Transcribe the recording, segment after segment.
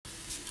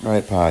All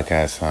right,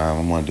 podcast time.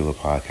 I'm gonna do a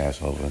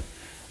podcast over.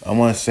 I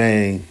want to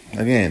say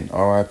again,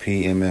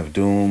 R.I.p. MF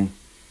Doom.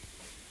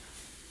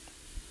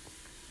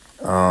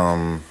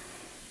 Um,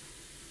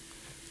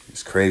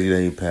 it's crazy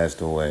that he passed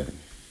away.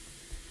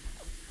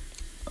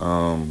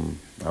 I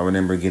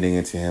remember getting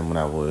into him when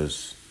I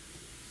was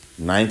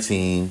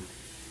 19.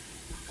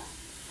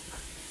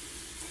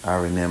 I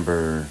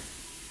remember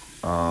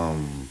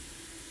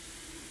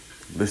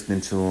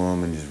listening to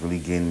him and just really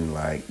getting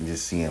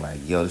just seeing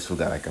yo, this fool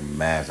got a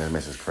mask. That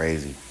mess is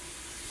crazy.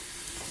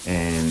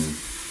 And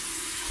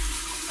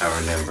I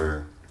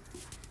remember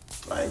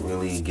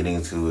really getting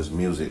into his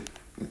music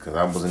because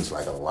I was into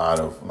a lot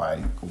of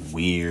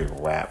weird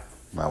rap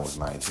when I was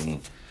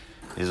 19.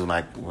 This is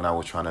when I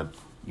was trying to,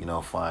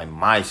 find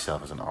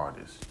myself as an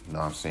artist. You know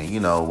what I'm saying? You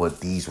know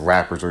what these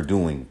rappers are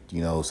doing,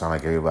 sound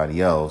like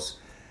everybody else.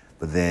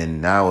 But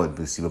then now,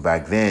 but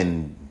back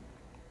then,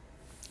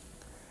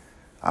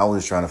 I was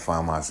just trying to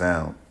find my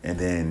sound. And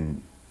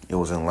then it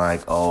wasn't I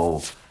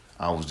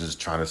was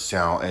just trying to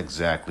sound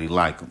exactly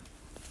like him.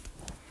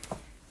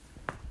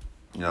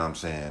 You know what I'm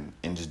saying?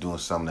 And just doing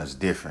something that's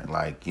different.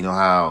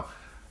 How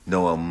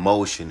No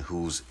Emotion,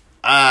 who's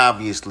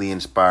obviously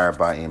inspired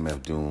by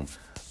MF Doom,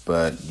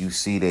 but you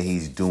see that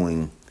he's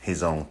doing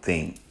his own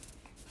thing.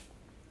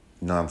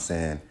 You know what I'm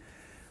saying?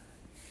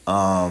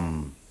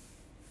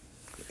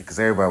 Because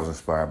everybody was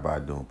inspired by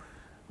Doom.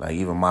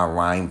 Even my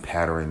rhyme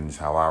patterns,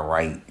 how I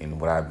write,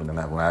 and when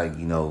I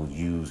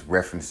use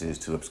references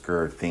to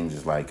obscure things,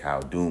 is like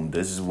how Doom.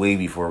 This is way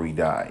before he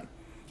died.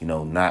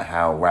 Not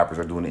how rappers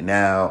are doing it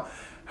now.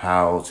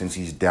 How since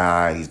he's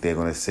died, they're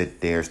gonna sit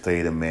there,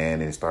 study the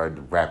man, and start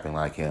rapping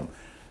like him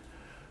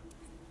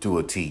to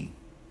a T.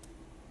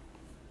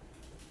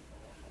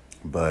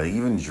 But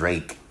even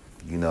Drake,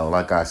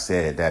 like I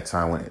said at that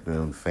time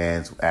when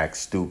fans act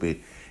stupid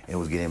and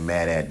was getting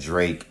mad at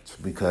Drake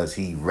because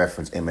he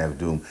referenced MF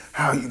Doom.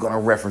 How are you gonna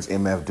reference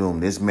MF Doom?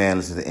 This man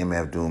listens to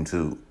MF Doom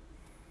too.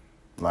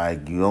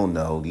 You don't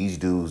know. These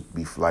dudes,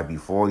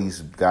 before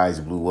these guys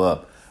blew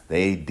up,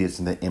 they did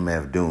some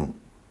MF Doom.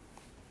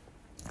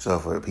 So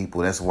for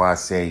people, that's why I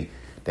say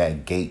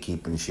that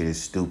gatekeeping shit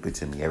is stupid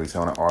to me. Every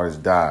time an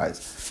artist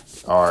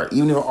dies, or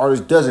even if an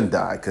artist doesn't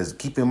die, because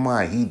keep in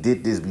mind, he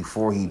did this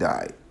before he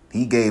died.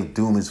 He gave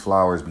Doom his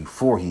flowers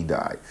before he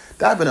died.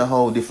 That'd been a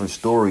whole different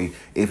story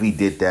if he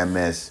did that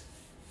mess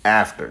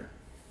after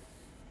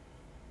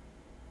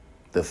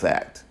the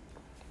fact.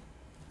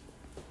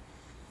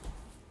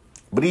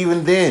 But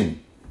even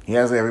then, he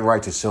has every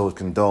right to show his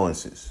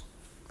condolences.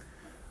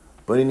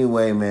 But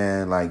anyway,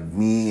 man,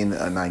 me in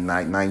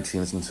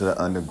 19, listening to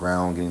the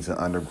underground, getting to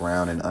the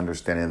underground and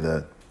understanding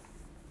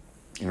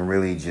and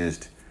really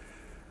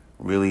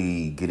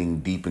getting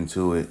deep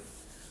into it.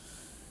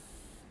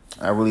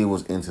 I really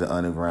was into the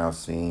underground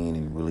scene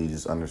and really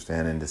just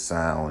understanding the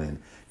sound.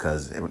 And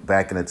because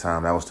back in the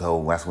time,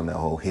 that's when the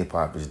whole hip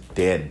hop is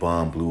dead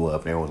bomb blew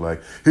up. And everyone was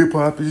like, hip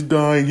hop is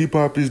dying, hip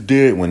hop is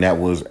dead. When that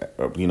was,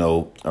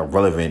 a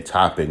relevant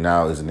topic.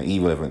 Now it's an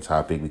irrelevant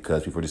topic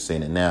because people are just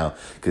saying it now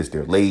because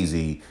they're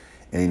lazy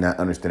and they're not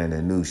understanding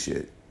the new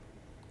shit.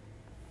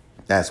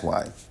 That's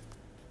why.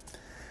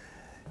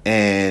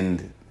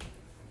 And,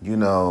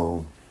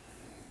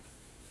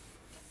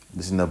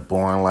 listening to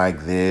Born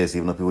Like This,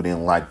 even though people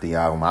didn't like the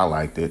album, I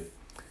liked it.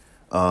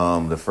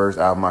 The first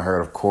album I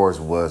heard, of course,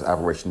 was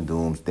Operation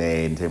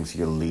Doomsday and Take Me to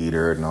Your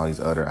Leader and all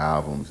these other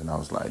albums. And I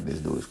was like, this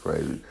dude is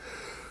crazy.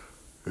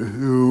 This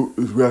dude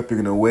is rapping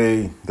in a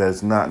way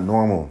that's not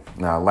normal.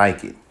 And I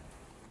like it.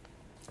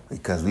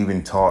 Because we've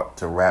been taught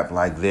to rap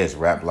like this,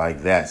 rap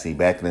like that. See,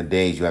 back in the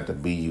days, you have to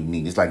be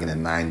unique. It's like in the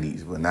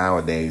 90s. But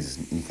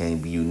nowadays, you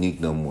can't be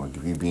unique no more.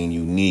 If you're being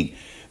unique,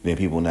 then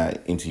people not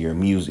into your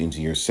music,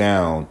 into your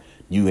sound,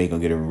 you ain't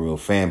gonna get a real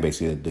fan base.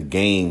 The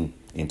game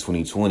in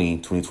 2020,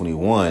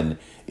 2021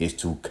 is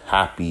to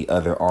copy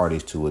other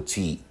artists to a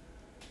T.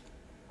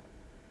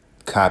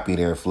 Copy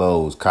their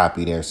flows,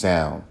 copy their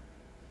sound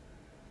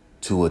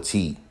to a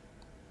T.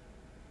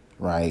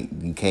 Right?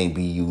 You can't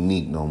be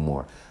unique no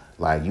more.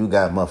 You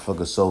got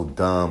motherfuckers so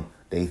dumb.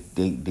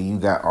 You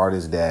got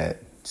artists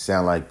that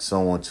sound like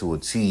someone to a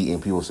T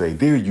and people say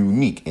they're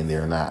unique and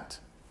they're not.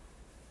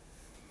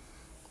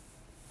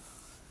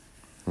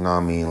 You know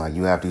what I mean?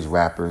 You have these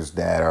rappers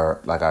that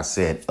are, like I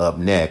said, up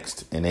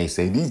next, and they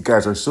say these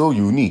guys are so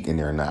unique, and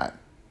they're not.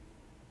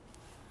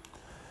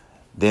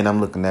 Then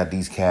I'm looking at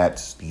these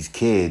cats, these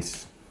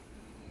kids,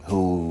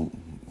 who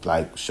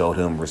showed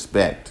him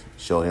respect,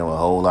 showed him a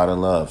whole lot of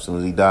love. As soon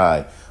as he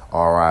died,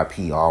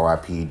 R.I.p.,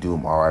 R.I.p.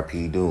 Doom,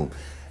 R.I.p. Doom.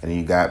 And then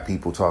you got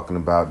people talking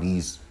about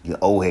your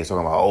old heads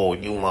talking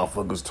about, you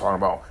motherfuckers talking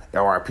about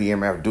R.I.p.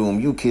 MF Doom.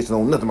 You kids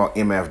know nothing about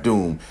MF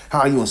Doom. How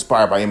are you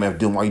inspired by MF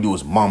Doom? All you do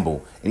is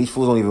mumble. And these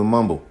fools don't even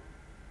mumble.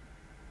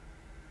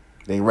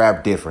 They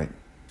rap different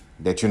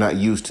that you're not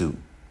used to.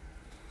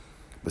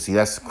 But see,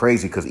 that's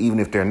crazy because even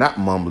if they're not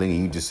mumbling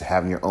and you just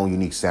having your own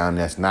unique sound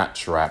that's not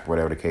trap,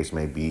 whatever the case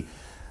may be,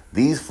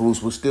 these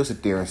fools will still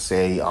sit there and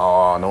say,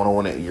 "Oh, no one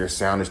want to. Your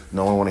sound is.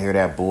 No one want to hear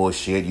that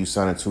bullshit. You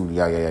sounded too.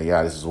 Yeah.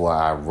 This is why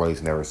I really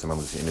never send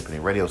them to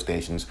independent radio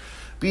stations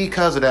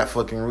Because of that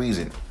fucking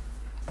reason.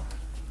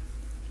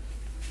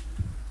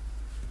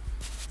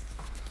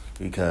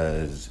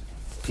 Because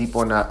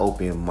people are not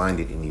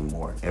open-minded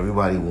anymore.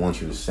 Everybody wants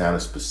you to sound a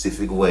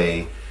specific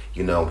way.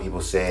 You know,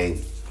 people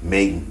say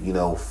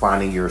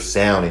finding your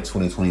sound in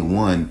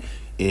 2021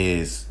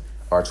 is,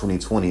 or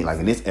 2020, like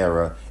in this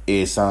era,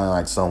 is sounding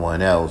like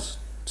someone else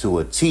to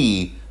a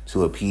T,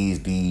 to appease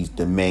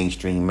the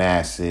mainstream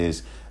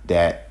masses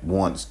that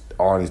wants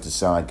artists to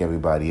sound like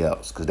everybody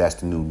else, because that's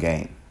the new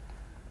game.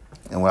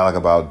 And what I like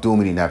about Doom,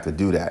 he didn't have to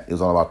do that. It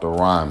was all about the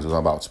rhymes. It was all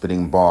about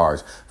spitting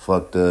bars.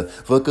 Fuck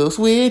those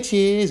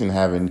switches and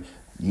having,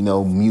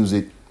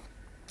 music,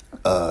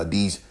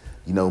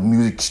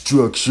 music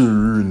structure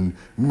and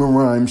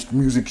rhymes,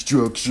 music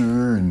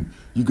structure, and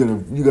you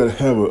gotta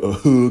have a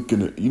hook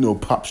and a,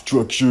 pop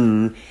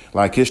structure.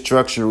 Like his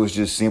structure was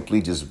just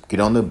simply just get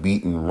on the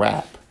beat and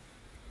rap.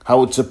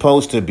 How it's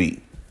supposed to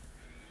be.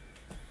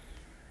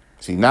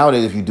 See,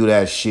 nowadays if you do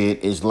that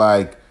shit, it's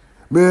like,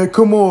 man,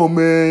 come on,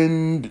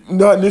 man.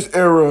 Not in this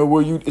era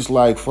where it's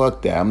like,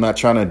 fuck that. I'm not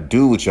trying to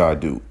do what y'all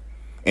do.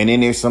 And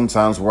then there's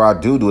sometimes where I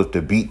do if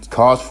the beat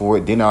calls for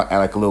it, then I'll add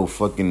like a little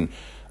fucking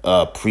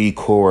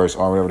pre-chorus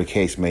or whatever the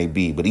case may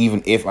be. But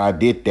even if I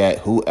did that,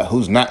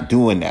 who's not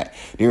doing that?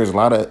 There's a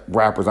lot of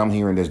rappers I'm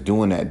hearing that's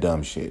doing that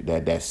dumb shit.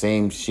 That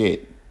same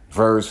shit.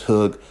 Verse,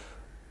 hook,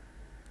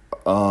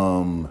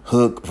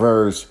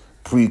 verse,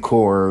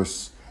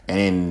 pre-chorus, and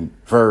then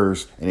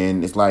verse, and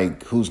then it's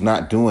like, who's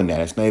not doing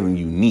that? It's not even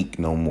unique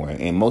no more.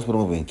 And most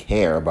people don't even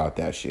care about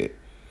that shit.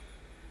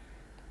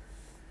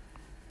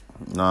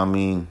 You know what I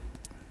mean?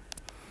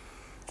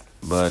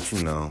 But,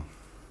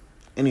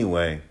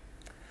 anyway,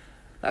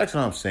 that's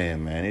what I'm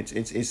saying, man. It's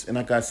and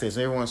like I said,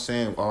 everyone's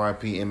saying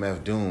R.I.p.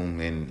 MF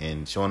Doom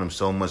and showing him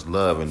so much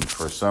love. And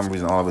for some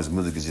reason, all of his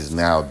music is just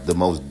now the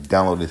most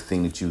downloaded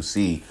thing that you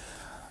see.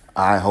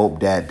 I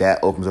hope that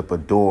opens up a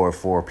door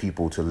for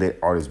people to let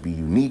artists be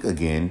unique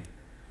again.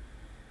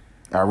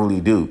 I really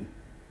do.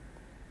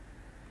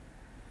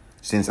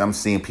 Since I'm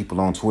seeing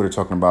people on Twitter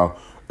talking about,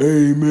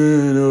 hey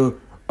man,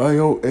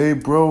 hey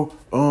bro,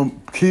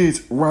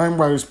 kids, rhyme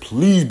writers,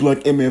 please be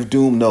like MF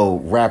Doom. No,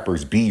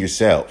 rappers, be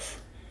yourself.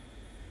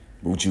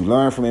 What you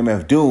learn from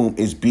MF Doom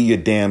is be your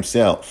damn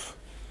self.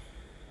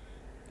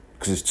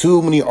 Because there's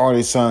too many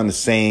artists sound the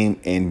same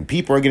and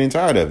people are getting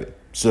tired of it,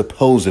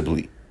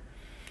 supposedly.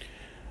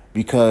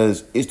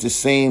 Because it's the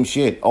same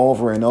shit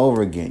over and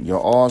over again. You're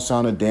all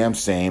sounding damn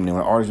same. And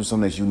when artists do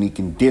something that's unique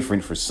and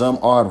different, for some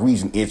odd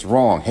reason, it's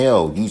wrong.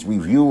 Hell, these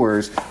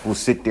reviewers will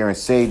sit there and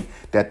say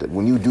that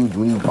when you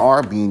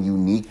are being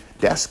unique,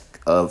 that's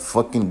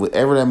fucking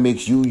whatever that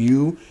makes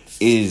you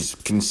is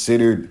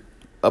considered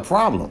a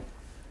problem.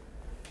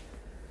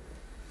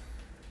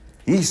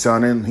 He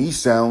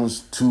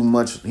sounds too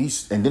much.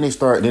 And then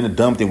the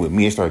dumb thing with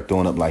me, they start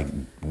throwing up like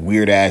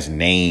weird ass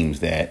names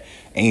that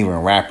ain't even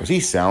rappers. He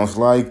sounds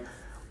like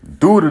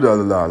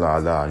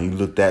do-da-da-la-la-la. You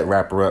look that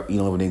rapper up, you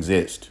don't even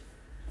exist.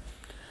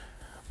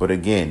 But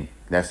again,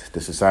 that's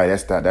the society.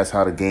 That's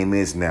how the game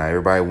is now.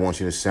 Everybody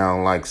wants you to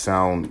sound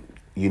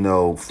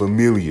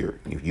familiar.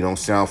 If you don't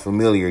sound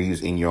familiar,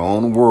 you're in your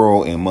own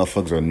world, and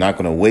motherfuckers are not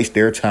going to waste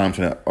their time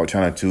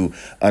trying to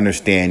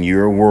understand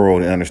your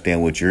world and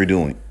understand what you're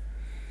doing.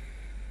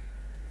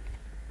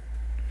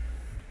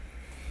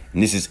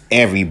 And this is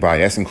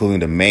everybody. That's including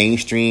the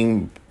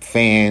mainstream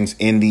fans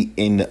and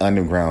the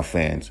underground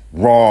fans.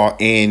 Raw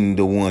and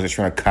the ones that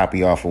trying to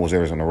copy off of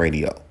whatever's on the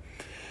radio.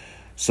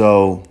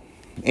 So,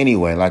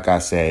 anyway, like I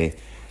say,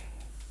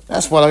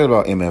 that's what I like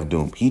about MF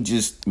Doom. He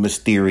just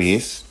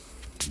mysterious.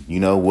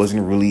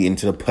 Wasn't really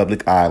into the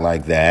public eye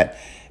like that.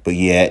 But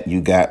yet, you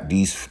got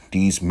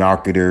these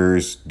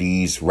marketers,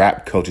 these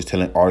rap coaches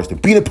telling artists to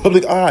be in the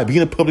public eye, be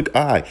in the public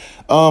eye.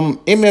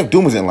 MF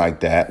Doom wasn't like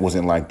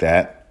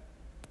that.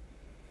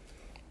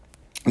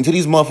 Until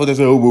these motherfuckers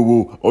say,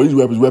 all these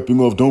rappers rapping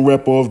off, don't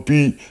rap off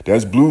beat.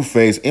 That's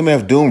Blueface.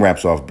 MF Doom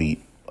raps off beat.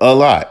 A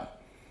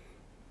lot.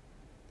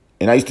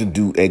 And I used to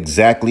do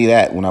exactly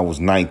that when I was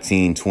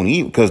 19,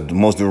 20, because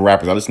most of the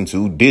rappers I listened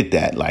to did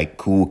that, like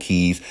Kool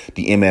Keys,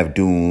 the MF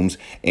Dooms,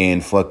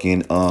 and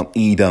fucking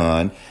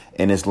Edon.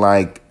 And it's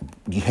like,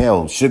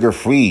 hell, Sugar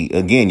Free.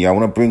 Again, y'all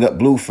want to bring up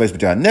Blueface,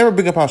 but y'all never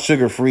bring up how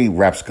Sugar Free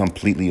raps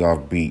completely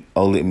off beat.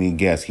 Oh, let me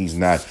guess, he's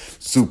not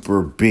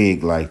super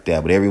big like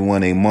that. But everyone,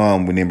 they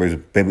mom remembers,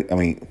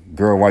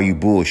 girl, why you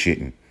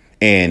bullshitting?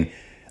 And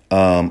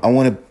I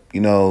want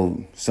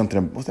to,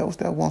 something. What's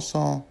that one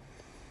song?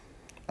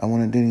 I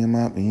want to dig in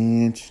my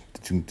bench.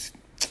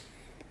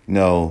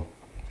 No.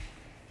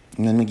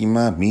 I'm gonna make you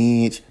my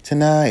bitch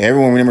tonight.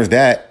 Everyone remembers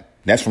that.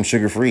 That's from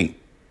Sugar Free.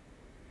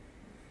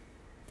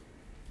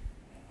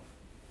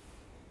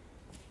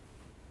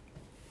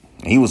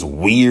 He was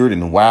weird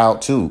and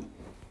wild too,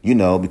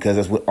 because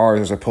that's what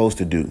artists are supposed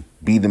to do.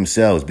 Be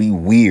themselves, be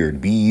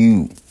weird, be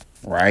you,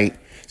 right?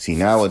 See,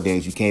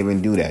 nowadays you can't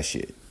even do that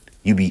shit.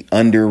 You be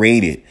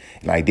underrated.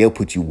 Like they'll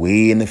put you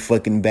way in the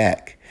fucking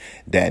back.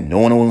 that no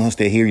one wants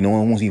to hear you. No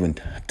one wants to even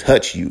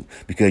touch you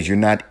because you're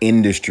not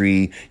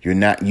industry. You're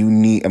not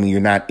unique. I mean,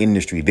 you're not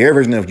industry. Their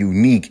version of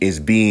unique is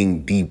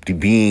being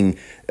being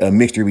a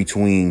mixture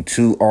between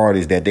two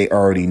artists that they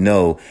already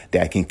know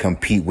that can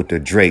compete with the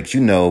Drakes,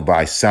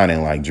 by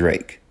sounding like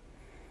Drake.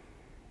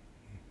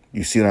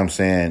 You see what I'm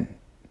saying?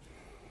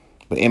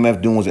 But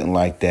MF Doom wasn't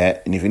like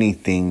that. And if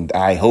anything,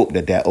 I hope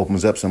that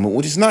opens up some,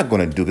 which it's not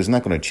going to do, because it's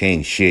not going to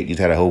change shit. You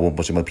just had a whole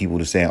bunch of people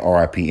just saying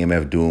R.I.p.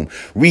 MF Doom,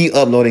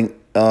 re-uploading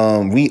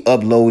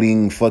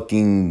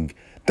fucking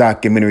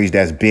documentaries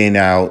that's been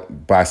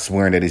out by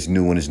swearing that it's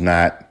new and it's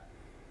not.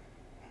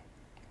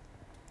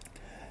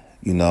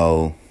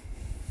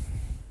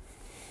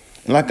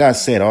 And like I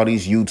said, all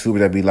these YouTubers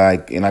that be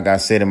like, and like I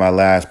said in my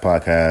last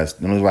podcast,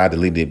 the reason why I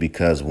deleted it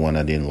because one,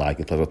 I didn't like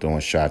it. Plus, I was throwing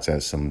shots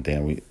at some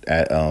damn.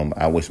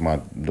 I wish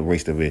the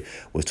rest of it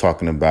was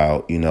talking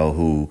about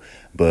who,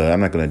 but I'm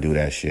not gonna do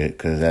that shit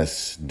because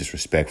that's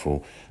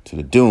disrespectful to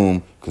the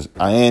Doom. Because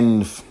I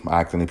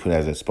accidentally put it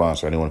as a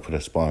sponsor. I didn't want to put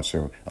a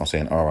sponsor. I'm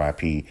saying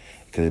R.I.p.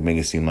 because it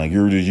makes it seem like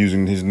you're just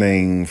using his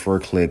name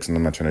for clicks, and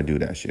I'm not trying to do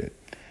that shit.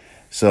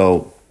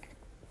 So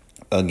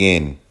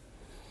again.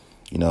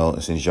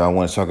 Since y'all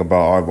want to talk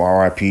about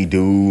R.I.p.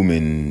 Doom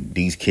and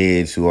these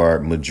kids who are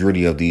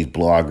majority of these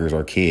bloggers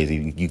are kids,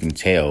 you can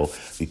tell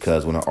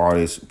because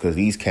because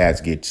these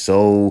cats get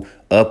so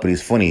up,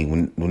 it's funny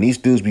when these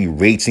dudes be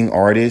rating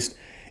artists.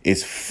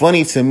 It's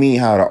funny to me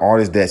how the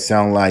artists that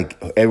sound like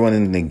everyone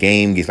in the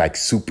game gets like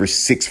super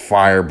 6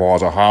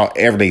 fireballs or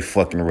however they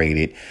fucking rate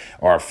it,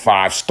 or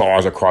 5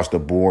 stars across the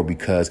board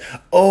because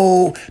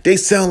they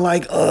sound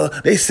like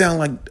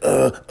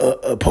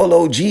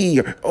Polo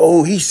G,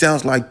 or he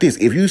sounds like this.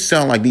 If you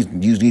sound like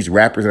these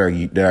rappers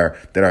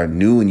that are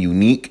new and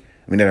unique,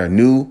 that are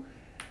new,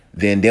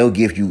 then they'll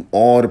give you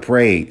all the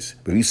praise.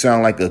 But if you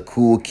sound like a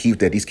Cool Keith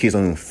that these kids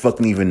don't even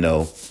fucking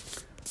know.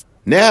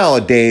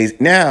 Nowadays,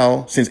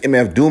 since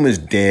MF Doom is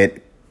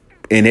dead,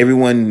 and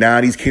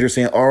these kids are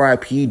saying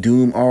R.I.p.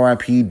 Doom,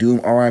 R.I.p.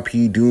 Doom,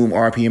 R.I.p. Doom,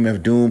 R.I.p.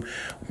 MF Doom.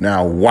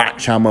 Now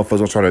watch how motherfuckers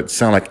gonna try to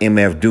sound like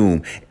MF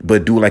Doom,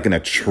 but do it like in a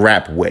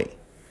trap way.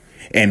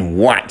 And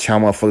watch how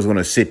motherfuckers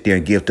gonna sit there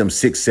and give them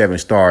 6, 7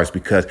 stars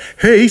because,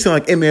 hey, he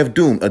sound like MF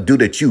Doom, a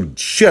dude that you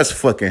just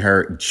fucking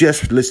heard,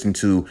 just listened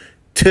to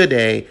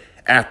today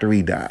after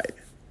he died.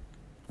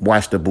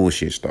 Watch the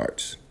bullshit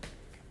starts.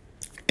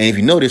 And if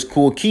you notice,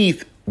 Cool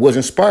Keith was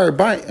inspired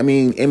by,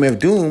 MF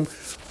Doom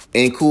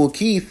and Cool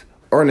Keith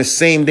are in the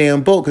same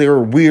damn boat because they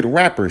were weird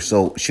rappers.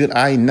 So should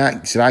I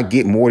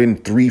get more than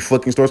 3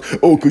 fucking stars?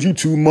 Oh, because you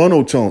too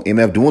monotone.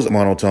 MF Doom's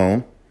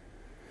monotone.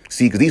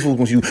 See, because these fools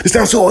want you to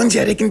sound so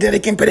energetic and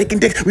dedic and pedic and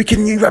dick. We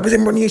can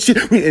represent money and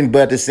shit.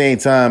 But at the same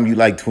time, you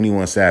like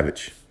 21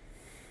 Savage.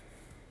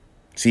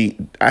 See,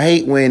 I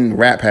hate when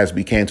rap has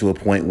become to a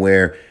point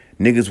where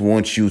niggas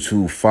want you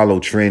to follow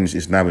trends.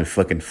 It's not even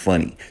fucking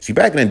funny. See,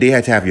 back in the day, you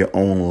had to have your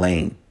own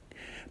lane.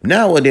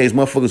 Nowadays,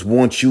 motherfuckers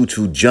want you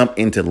to jump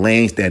into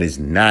lanes that is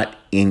not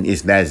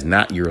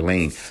your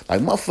lane. Like,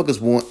 motherfuckers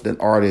want an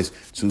artist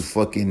to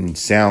fucking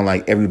sound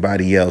like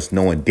everybody else,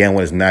 knowing damn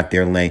well it's not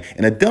their lane.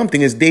 And the dumb thing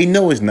is they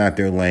know it's not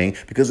their lane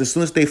because as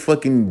soon as they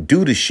fucking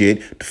do the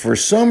shit, for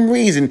some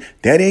reason,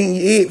 that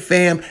ain't it,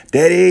 fam.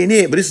 That ain't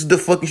it. But this is the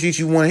fucking shit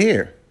you want to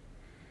hear.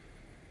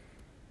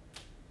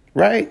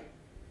 Right?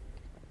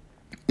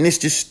 And it's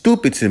just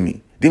stupid to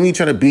me. Then when you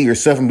try to be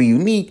yourself and be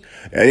unique,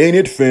 that ain't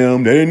it,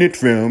 fam. That ain't it,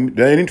 fam.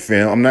 That ain't it,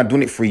 fam. I'm not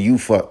doing it for you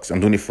fucks. I'm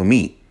doing it for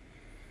me.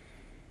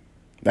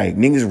 Like,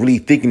 niggas really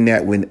thinking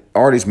that when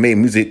artists make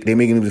music, they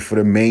making music for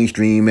the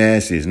mainstream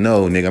masses.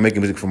 No, nigga, I'm making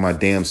music for my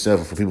damn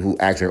self and for people who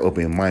actually are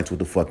open in mind to what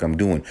the fuck I'm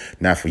doing.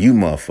 Not for you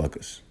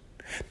motherfuckers.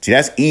 See,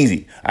 that's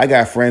easy. I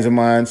got friends of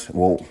mine,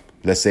 well,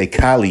 let's say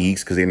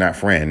colleagues, because they're not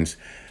friends,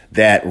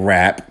 that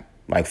rap,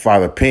 like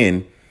Father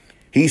Penn.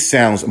 He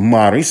sounds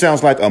modern. He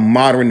sounds like a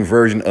modern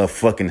version of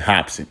fucking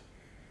Hopsin.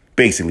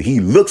 Basically, he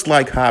looks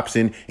like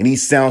Hopsin and he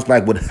sounds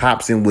like what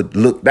Hopsin would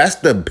look. That's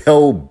the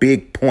whole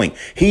big point.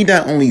 He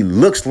not only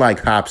looks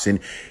like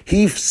Hopsin,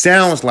 he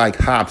sounds like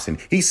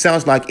Hopsin. He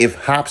sounds like if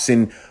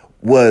Hopsin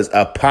was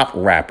a pop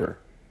rapper,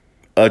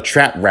 a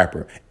trap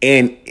rapper.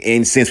 And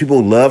since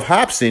people love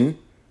Hopsin,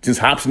 since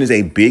Hopsin is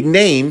a big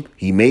name,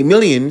 he made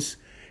millions.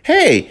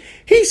 Hey,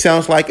 he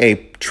sounds like a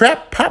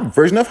trap pop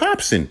version of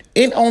Hopsin.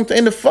 And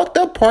the fucked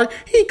up part,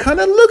 he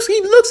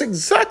looks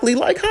exactly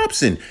like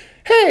Hopsin.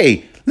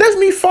 Hey, let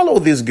me follow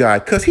this guy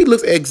because he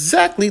looks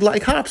exactly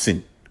like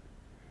Hopsin.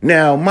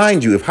 Now,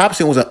 mind you, if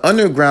Hopsin was an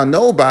underground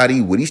nobody,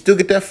 would he still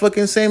get that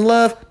fucking same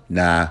love?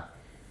 Nah.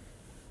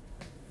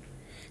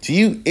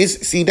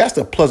 See, that's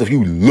the plus if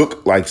you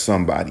look like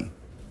somebody.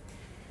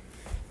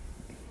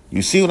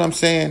 You see what I'm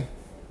saying?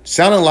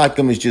 Sounding like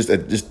them is just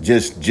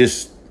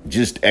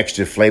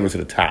extra flavor to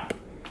the top.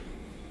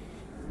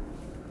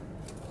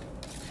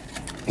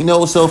 You know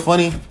what's so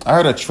funny? I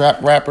heard a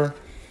trap rapper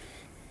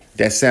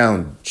that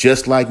sound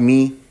just like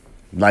me,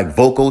 like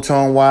vocal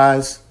tone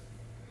wise,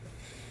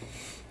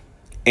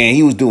 and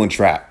he was doing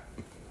trap.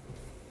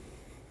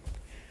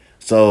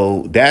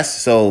 So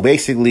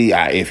basically,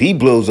 if he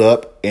blows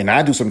up and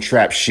I do some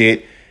trap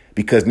shit,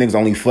 because niggas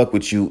only fuck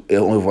with you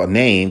over a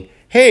name.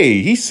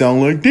 Hey, he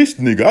sound like this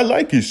nigga. I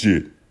like his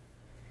shit.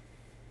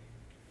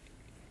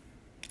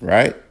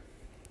 Right?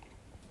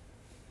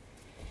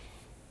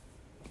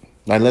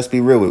 Like, let's be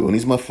real with it. When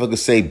these motherfuckers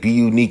say be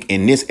unique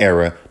in this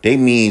era, they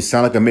mean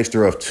sound like a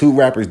mixture of two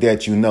rappers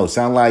that you know.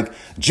 Sound like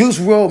Juice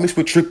WRLD mixed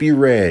with Trippie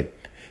Redd.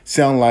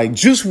 Sound like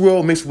Juice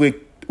WRLD mixed with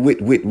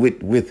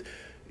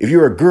if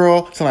you're a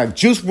girl, sound like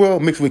Juice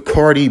WRLD mixed with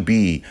Cardi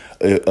B.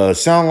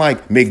 Sound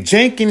like Mick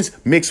Jenkins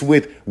mixed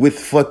with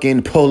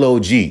fucking Polo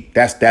G.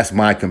 That's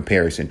my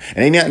comparison.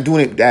 And they not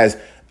doing it as,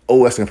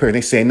 oh, that's a comparison.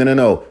 They saying,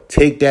 no.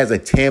 Take that as a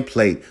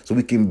template so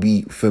we can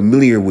be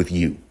familiar with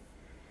you.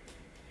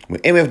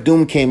 When MF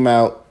Doom came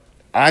out,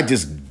 I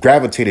just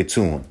gravitated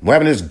to him. What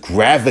happened is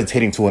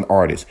gravitating to an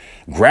artist,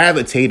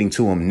 gravitating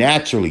to him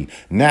naturally,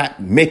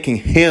 not making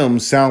him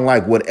sound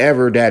like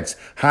whatever that's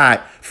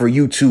hot for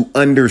you to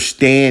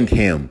understand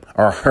him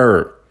or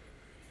her.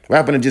 What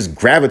happened to just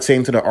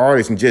gravitating to the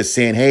artist and just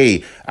saying,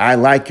 hey, I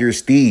like your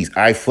steez.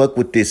 I fuck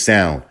with this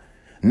sound.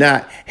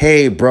 Not,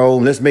 hey, bro,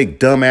 let's make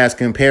dumbass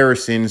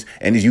comparisons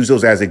and just use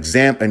those as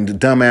example and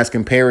dumbass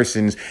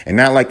comparisons, and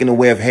not like in a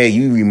way of, hey,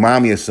 you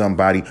remind me of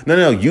somebody.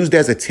 No. Use that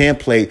as a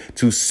template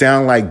to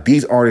sound like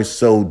these artists,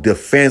 so the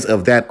fans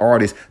of that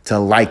artist to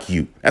like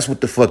you. That's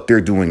what the fuck they're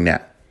doing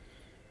now.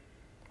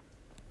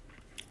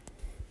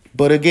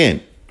 But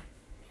again,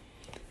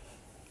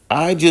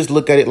 I just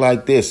look at it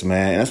like this,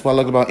 man. And that's what I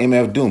like about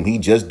MF Doom. He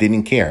just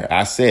didn't care.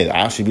 I said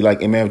I should be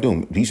like MF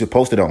Doom. He's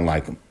supposed to don't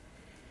like him.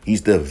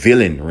 He's the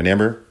villain,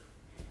 remember?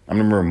 I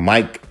remember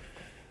Mike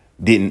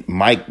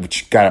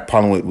got a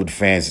problem with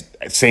fans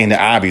saying the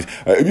obvious.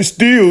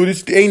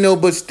 It ain't no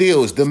but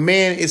stills. The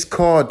man is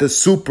called the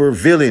super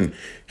villain.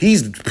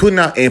 He's putting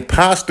out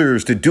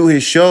imposters to do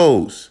his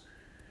shows.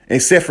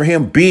 Except for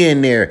him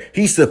being there.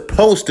 He's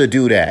supposed to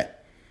do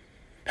that.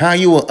 How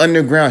you an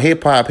underground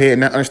hip-hop head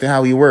and not understand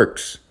how he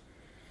works?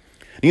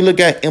 You look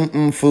at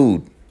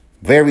Food.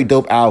 Very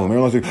dope album.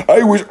 Everyone's like,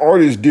 I wish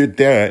artists did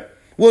that.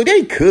 Well,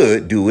 they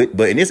could do it,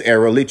 but in this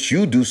era, let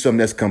you do something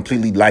that's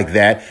completely like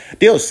that.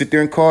 They'll sit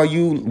there and call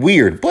you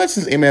weird. But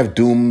since MF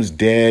Doom's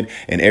dead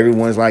and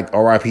everyone's like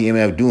R.I.p.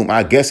 MF Doom,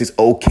 I guess it's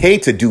okay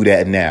to do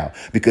that now.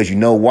 Because you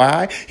know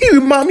why? He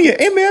remind me of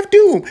MF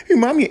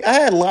Doom. I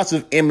had lots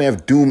of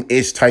MF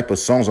Doom-ish type of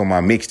songs on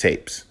my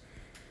mixtapes.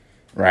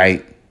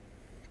 Right?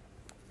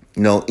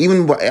 You know,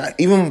 even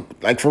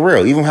like for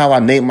real, even how I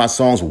name my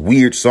songs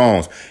weird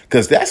songs.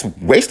 Because that's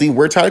basically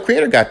where Tyler,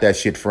 Creator got that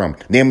shit from.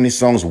 Naming his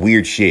songs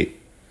weird shit.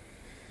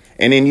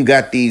 And then you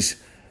got these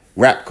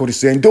rap coaches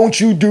saying, don't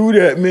you do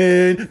that,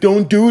 man.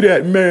 Don't do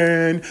that,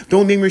 man.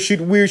 Don't name your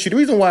shit weird shit. The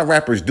reason why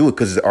rappers do it,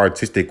 because it's an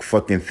artistic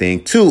fucking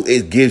thing. Two,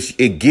 it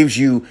gives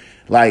you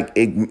like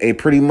it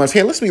pretty much,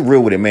 hey, let's be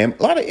real with it, man.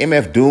 A lot of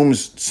MF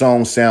Doom's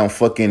songs sound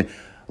fucking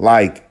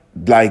like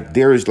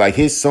there's like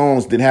his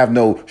songs didn't have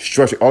no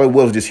structure. All it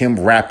was just him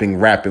rapping,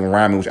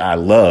 rhyming, which I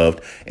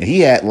loved. And he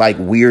had like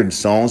weird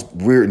songs,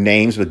 weird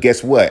names. But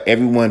guess what?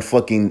 Everyone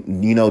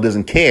fucking,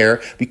 doesn't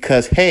care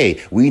because,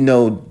 hey, we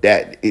know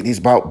that it is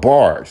about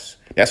bars.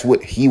 That's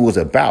what he was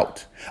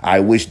about.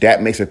 I wish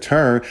that makes a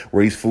turn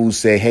where these fools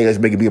say, hey, let's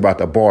make it be about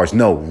the bars.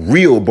 No,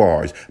 real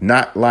bars.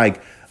 Not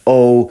like,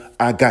 oh,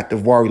 I got the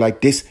Wari like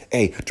this.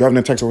 Hey, driving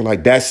the trucks over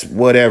like that's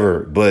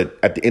whatever. But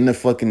at the end of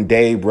the fucking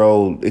day,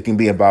 bro, it can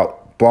be about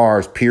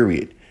bars,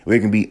 period. Or it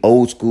can be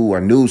old school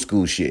or new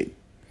school shit.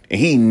 And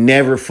he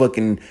never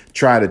fucking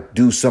tried to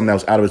do something that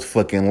was out of his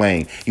fucking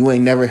lane. You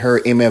ain't never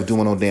heard MF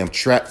doing no damn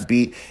trap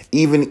beat.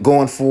 Even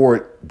going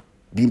forward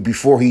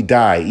before he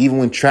died, even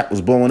when trap was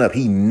blowing up,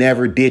 he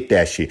never did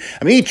that shit.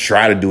 I mean, he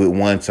tried to do it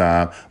one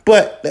time.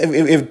 But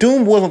if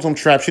Doom was on some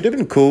trap shit, it'd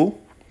been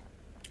cool.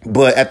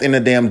 But at the end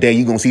of the damn day,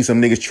 you're going to see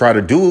some niggas try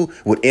to do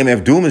what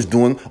MF Doom is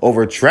doing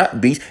over trap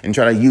beats and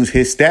try to use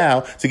his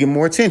style to get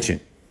more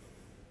attention.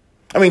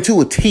 I mean,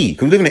 to a T,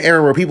 because we live in an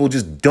era where people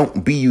just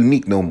don't be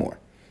unique no more.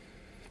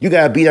 You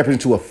got to beat that person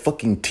to a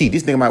fucking T.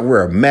 This nigga might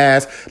wear a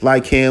mask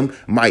like him,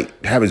 might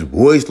have his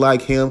voice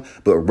like him,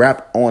 but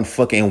rap on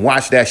fucking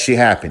watch that shit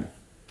happen.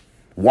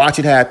 Watch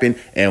it happen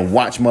and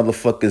watch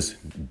motherfuckers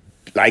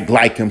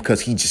like him because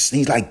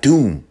he's like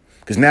Doom.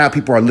 Because now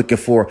people are looking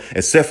for,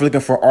 except for looking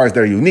for artists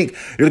that are unique,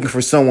 they're looking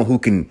for someone who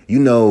can,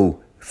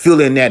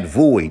 fill in that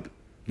void.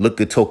 Look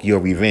at Tokyo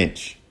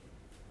Revenge.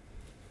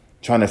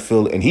 Trying to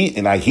fill, and he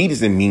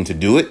doesn't mean to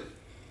do it,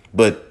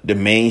 but the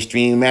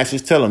mainstream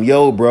masters tell him,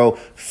 yo, bro,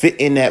 fit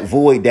in that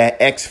void, that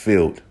X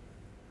filled.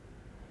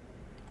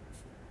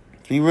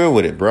 Be real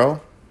with it, bro.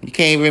 You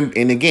can't even,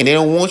 and again, they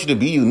don't want you to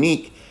be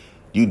unique.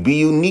 You'd be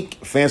unique,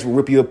 fans will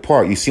rip you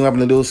apart. You see what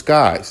happened to Lil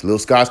Skies. Lil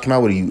Skies came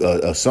out with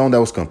a song that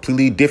was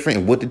completely different,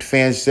 and what did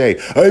fans say?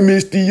 I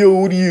miss the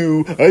old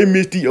you. I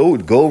miss the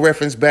old. Go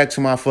reference back to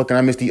my fucking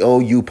I miss the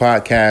old you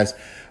podcast.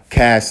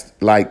 Cast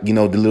the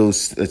little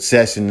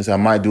sessions. I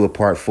might do a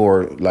part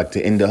 4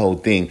 to end the whole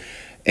thing,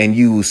 and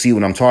you will see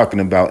what I'm talking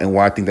about and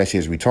why I think that shit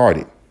is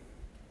retarded.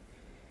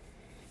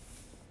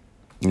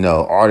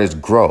 Artists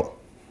grow,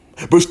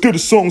 but still the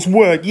songs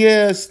work.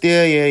 Yeah.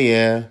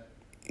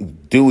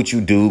 Do what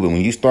you do, but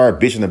when you start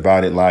bitching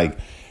about it, like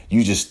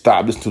you just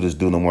stop listening to this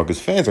dude no more,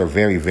 because fans are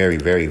very, very,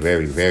 very,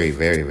 very, very,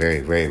 very,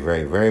 very, very,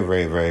 very, very,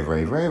 very, very,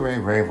 very, very, very,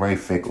 very, very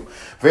fickle,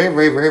 very,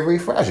 very, very, very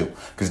fragile.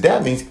 Because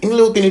that means any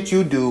little thing that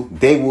you do,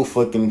 they will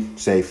fucking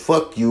say,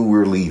 "Fuck you,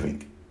 we're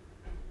leaving."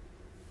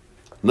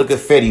 Look at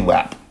Fetty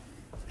Wap.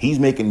 He's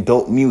making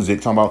dope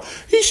music, talking about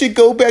he should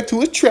go back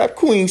to his Trap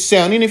Queen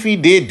sound. And if he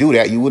did do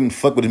that, you wouldn't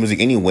fuck with his music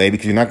anyway,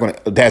 because you're not going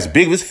to, as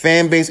big as his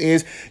fan base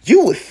is,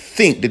 you would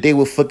think that they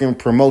would fucking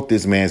promote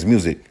this man's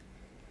music.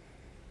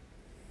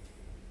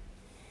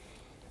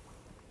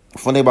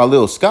 Funny about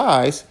Lil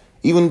Skies,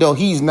 even though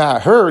he's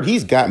not heard,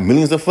 he's got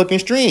millions of fucking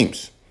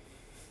streams.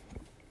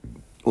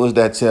 What does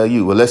that tell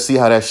you? Well, let's see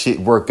how that shit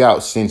work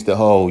out since the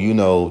whole,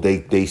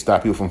 they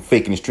stop people from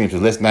faking the streams. So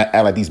let's not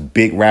act like these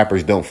big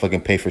rappers don't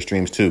fucking pay for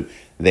streams too.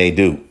 They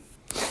do.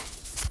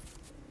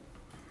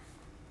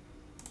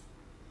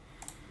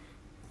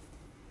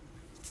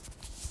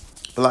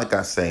 But like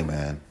I say,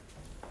 man,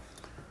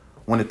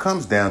 when it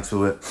comes down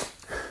to it,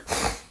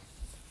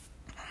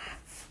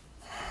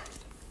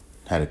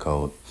 had a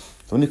cold.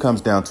 So when it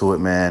comes down to it,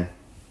 man,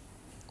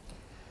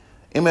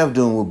 MF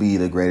Doom will be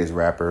the greatest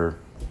rapper.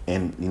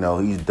 And,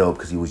 he's dope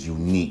because he was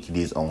unique. He did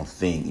his own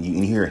thing.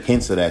 You hear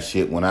hints of that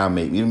shit when I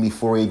make, even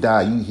before he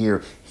died, you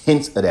hear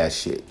hints of that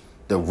shit.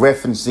 The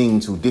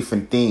referencing to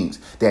different things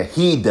that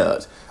he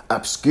does.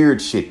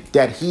 Obscured shit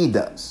that he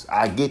does.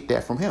 I get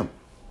that from him.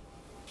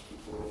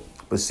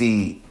 But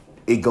see,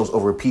 it goes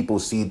over people.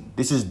 See,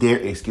 this is their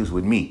excuse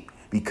with me.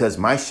 Because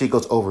my shit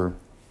goes over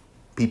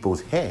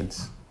people's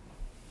heads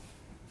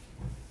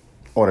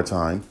all the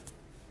time.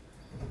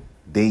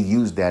 They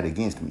use that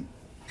against me.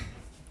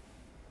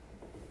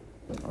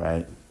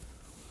 Right?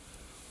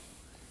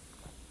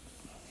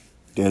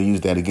 They'll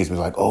use that against me.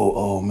 It's like,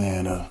 oh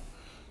man,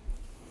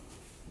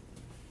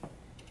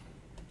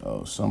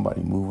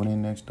 somebody moving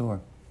in next door.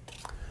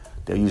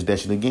 They'll use that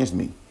shit against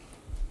me.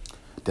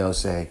 They'll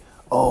say,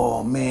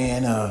 oh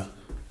man.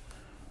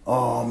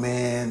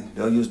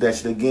 They'll use that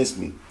shit against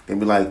me. They'll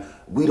be like,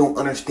 we don't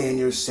understand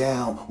your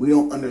sound. We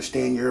don't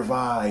understand your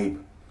vibe.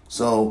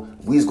 So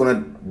we's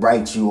gonna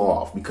write you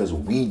off because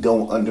we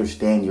don't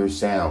understand your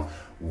sound.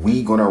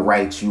 We gonna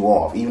write you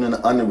off. Even in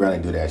the underground,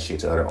 they do that shit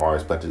to other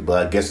artists. But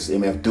I guess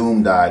if MF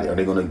Doom died, are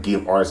they gonna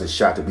give artists a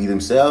shot to be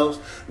themselves,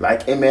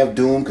 like MF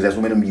Doom? Because that's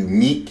what made him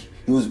unique.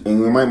 He was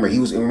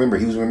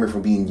remembered for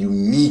being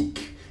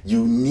unique,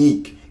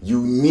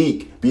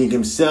 being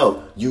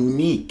himself,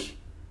 unique.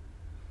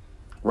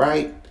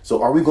 Right?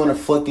 So are we gonna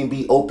fucking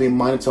be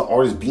open-minded to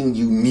artists being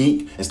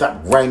unique and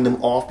stop writing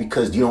them off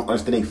because you don't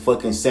understand their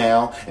fucking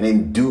sound,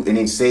 and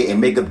then say and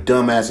make up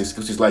dumbass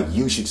excuses like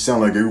you should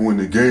sound like everyone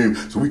in the game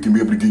so we can be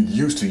able to get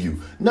used to you?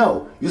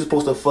 No, you're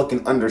supposed to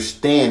fucking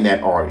understand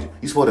that artist.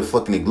 You're supposed to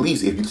fucking, at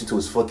least if you listen to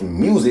his fucking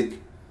music,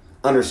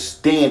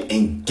 understand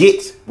and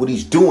get what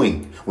he's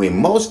doing.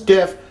 When Mos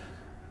Def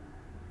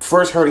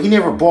first heard it, he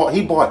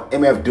bought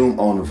MF Doom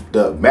on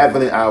the Mad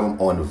Villain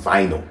album on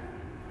vinyl,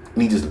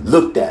 and he just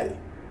looked at it.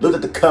 Look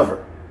at the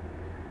cover.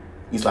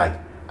 He's like,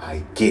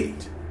 I get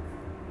it.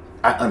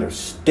 I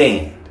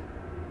understand.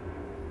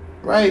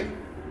 Right?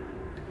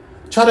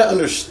 Try to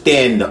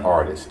understand the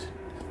artist.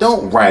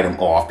 Don't write him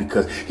off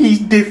because he's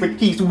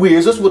different, he's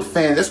weird. That's what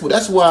fans,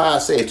 that's why I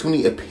say it's too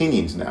many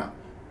opinions now.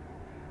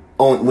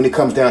 When it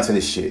comes down to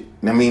this shit.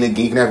 I mean,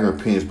 again, you can have your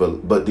opinions,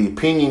 but the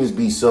opinions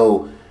be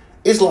so,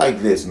 it's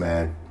like this,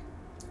 man.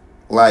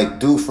 Like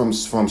dude from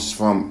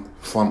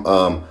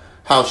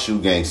House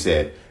Shoe Gang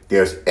said,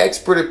 there's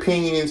expert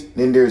opinions,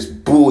 then there's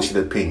bullshit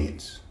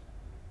opinions.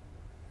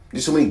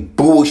 There's so many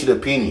bullshit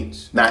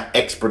opinions, not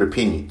expert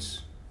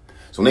opinions.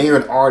 So when they hear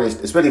an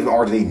artist, especially if an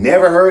artist they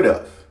never heard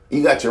of,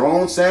 you got your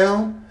own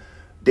sound,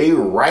 they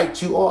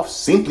write you off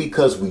simply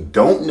because we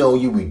don't know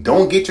you, we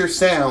don't get your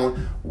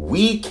sound,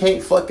 we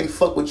can't fucking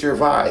fuck with your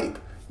vibe.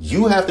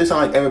 You have to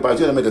sound like everybody.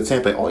 You have to make a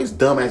template. All these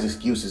dumbass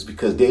excuses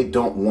because they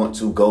don't want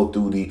to go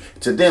through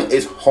to them,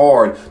 it's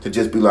hard to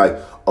just be like,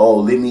 oh,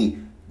 let me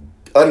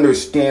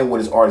understand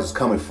where this artist is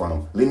coming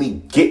from. Let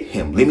me get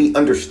him. Let me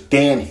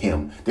understand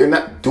him. They're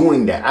not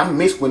doing that. I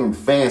miss when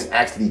fans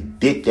actually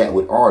did that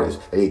with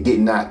artists that they did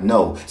not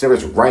know. Instead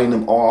of just writing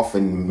them off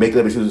and making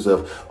up excuses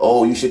of,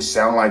 oh, you should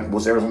sound like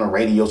whatever's on the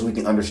radio so we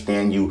can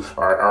understand you,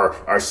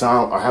 or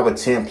sound, or have a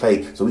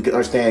template so we can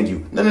understand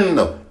you.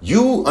 No.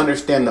 You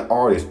understand the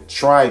artist.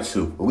 Try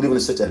to. But we live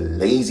in such a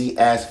lazy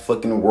ass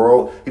fucking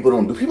world. People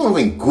don't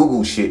even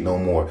Google shit no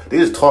more. They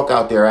just talk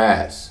out their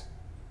ass.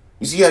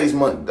 You see how these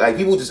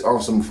people just are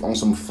on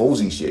some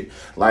foozy shit.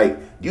 Like,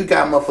 you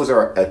got motherfuckers that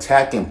are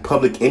attacking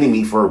Public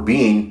Enemy for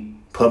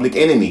being Public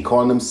Enemy,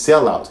 calling them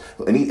sellouts.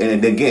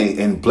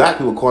 And black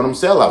people calling them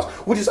sellouts,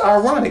 which is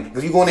ironic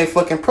because you go on their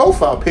fucking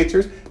profile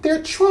pictures,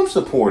 they're Trump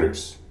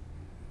supporters.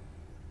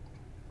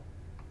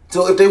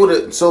 So if they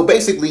were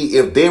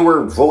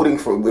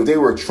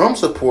Trump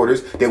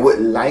supporters, they would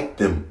like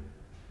them.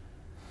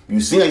 You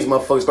see how these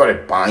motherfuckers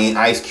started buying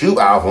Ice Cube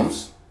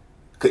albums.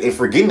 And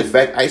forgetting the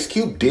fact Ice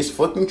Cube dissed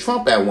fucking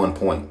Trump at one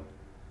point.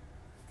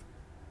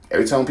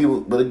 Every time people,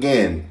 but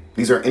again,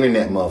 these are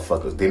internet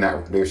motherfuckers.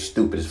 They're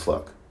stupid as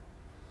fuck.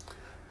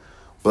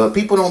 But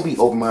people don't be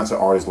open-minded to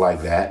artists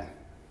like that.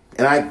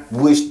 And I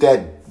wish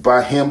that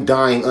by him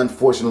dying,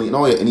 unfortunately,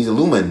 and these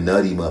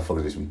Illuminati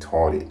motherfuckers is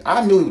retarded.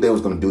 I knew they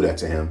was going to do that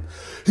to him.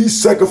 He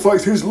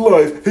sacrificed his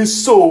life,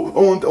 his soul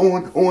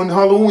on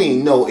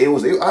Halloween. No,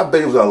 I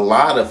bet it was a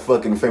lot of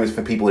fucking famous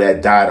people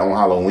that died on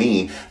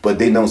Halloween, but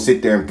they don't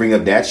sit there and bring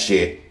up that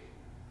shit.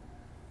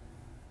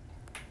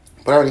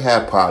 But I already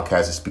have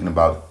podcasts speaking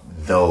about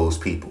those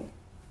people.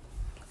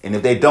 And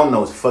if they don't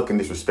know, it's fucking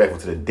disrespectful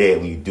to the dead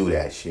when you do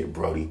that shit,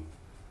 Brody.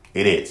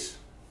 It is.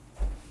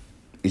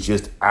 It's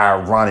just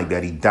ironic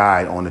that he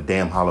died on the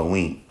damn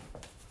Halloween.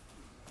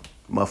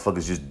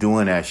 Motherfuckers just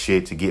doing that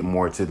shit to get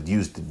more, to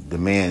use the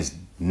man's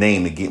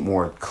name to get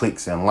more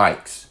clicks and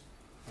likes.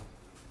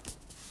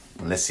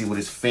 And let's see what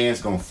his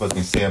fans gonna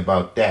fucking say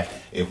about that.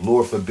 If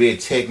Lord forbid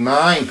Tech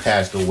 9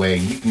 passed away,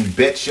 you can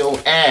bet your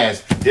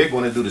ass they're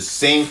gonna do the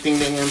same thing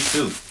to him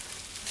too.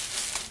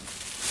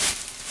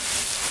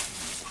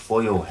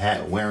 Foil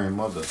hat wearing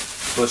mother.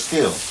 But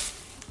still,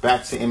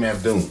 back to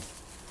MF Doom.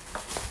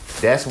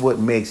 That's what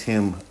makes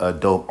him a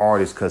dope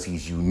artist, because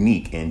he's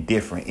unique and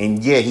different.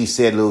 And yeah, he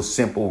said little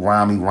simple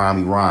rhymey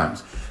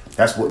rhymes.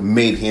 That's what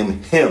made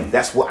him him.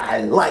 That's what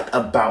I like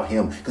about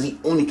him, because he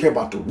only cared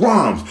about the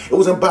rhymes. It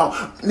wasn't about,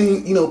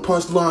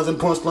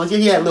 punchlines. Yeah,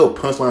 he had little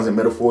punchlines and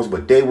metaphors,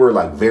 but they were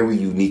like very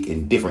unique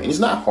and different. And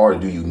it's not hard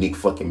to do unique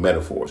fucking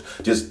metaphors.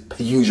 Just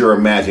use your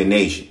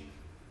imagination.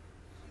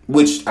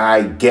 Which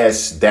I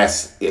guess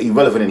that's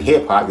irrelevant in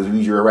hip hop, because you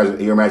use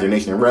your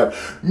imagination in rap.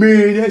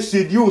 Man, that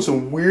shit, you on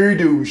some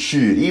weirdo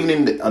shit. Even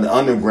in the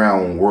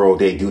underground world,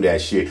 they do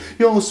that shit.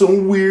 You on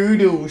some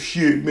weirdo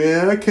shit,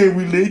 man. I can't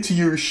relate to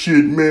your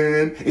shit,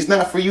 man. It's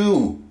not for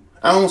you.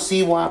 I don't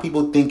see why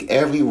people think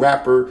every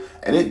rapper,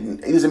 and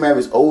it doesn't matter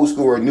if it's old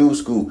school or new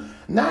school,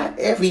 not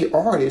every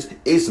artist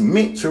is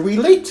meant to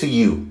relate to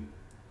you.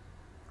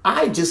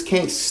 I just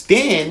can't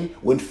stand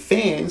when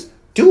fans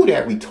do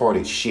that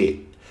retarded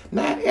shit.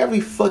 Not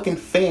every fucking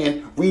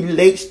fan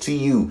relates to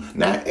you.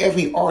 Not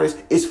every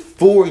artist is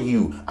for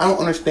you. I don't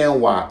understand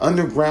why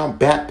underground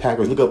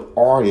backpackers look up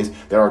artists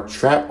that are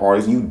trap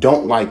artists and you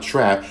don't like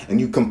trap,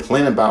 and you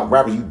complain about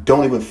rappers you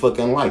don't even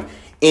fucking like,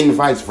 and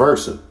vice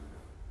versa.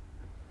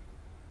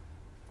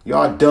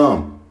 Y'all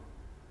dumb.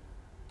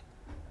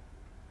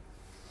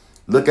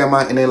 Look at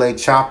my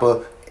NLA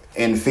Chopper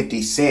and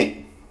 50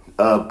 Cent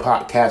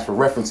podcast for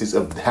references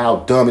of how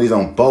dumb it is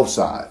on both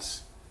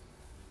sides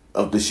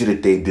of the shit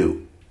that they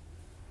do.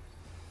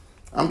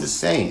 I'm just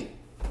saying.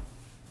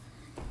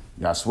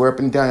 Y'all swear up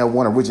and down y'all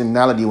want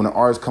originality when the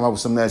artists come up with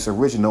something that's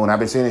original. And I've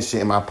been saying this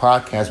shit in my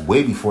podcast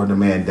way before the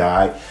man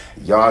died.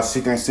 Y'all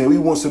sit there and say, we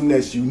want something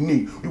that's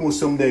unique. We want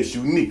something that's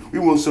unique. We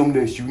want something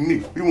that's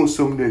unique. We want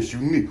something that's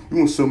unique. We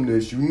want something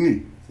that's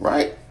unique.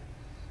 Right?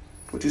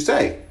 What you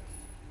say?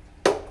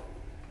 That's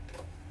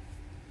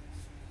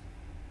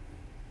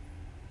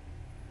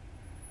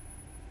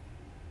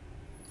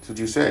what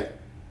you say.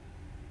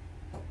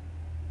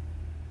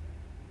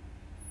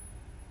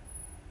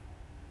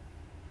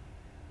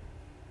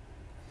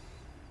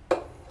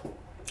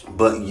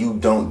 But you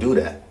don't do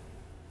that.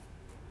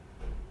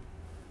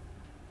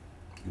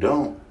 You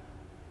don't.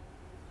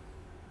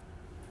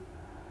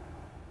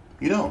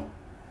 You don't.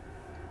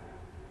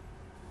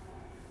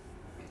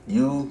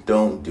 You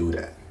don't do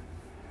that.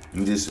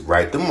 You just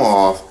write them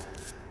off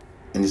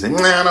and you say,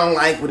 I don't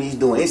like what he's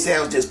doing. It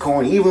sounds just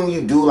corny. Even when you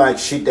do like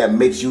shit that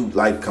makes you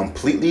like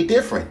completely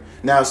different.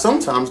 Now,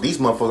 sometimes these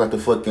motherfuckers like to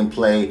fucking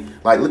play,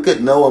 like, look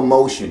at No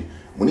Emotion.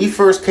 When he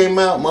first came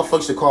out, motherfuckers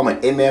used to call him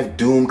an MF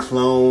Doom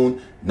clone.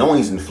 No one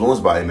he's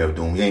influenced by MF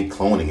Doom. He ain't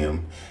cloning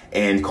him.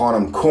 And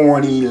calling him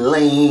corny,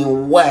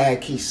 lame,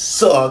 whack. He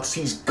sucks.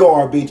 He's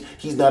garbage.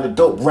 He's not a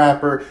dope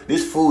rapper.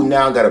 This fool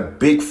now got a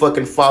big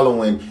fucking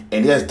following,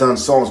 and he has done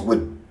songs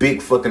with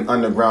big fucking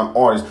underground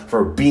artists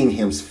for being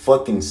his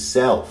fucking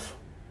self.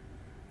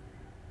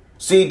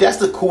 See, that's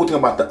the cool thing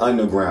about the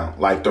underground,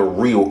 like the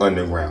real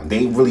underground.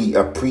 They really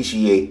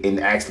appreciate and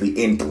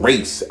actually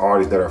embrace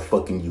artists that are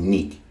fucking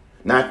unique.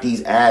 Not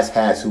these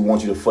asshats who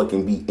want you to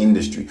fucking be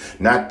industry.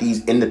 Not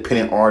these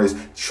independent artists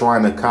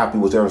trying to copy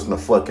whatever's on the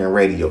fucking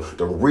radio.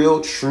 The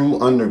real,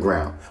 true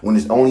underground. When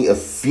there's only a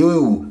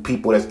few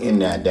people that's in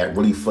that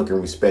really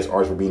fucking respects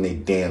artists for being their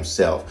damn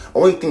self.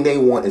 Only thing they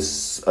want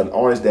is an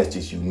artist that's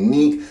just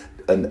unique,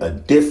 a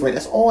different.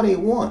 That's all they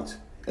want.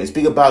 And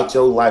speak about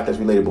your life that's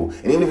relatable.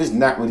 And even if it's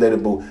not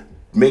relatable,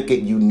 make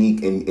it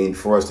unique and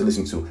for us to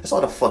listen to. That's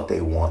all the fuck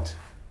they want.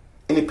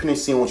 Independent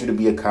scene wants you to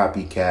be a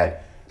copycat.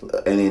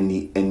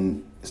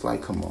 And it's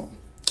like, come on.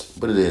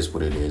 But it is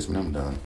what it is, man. I'm done.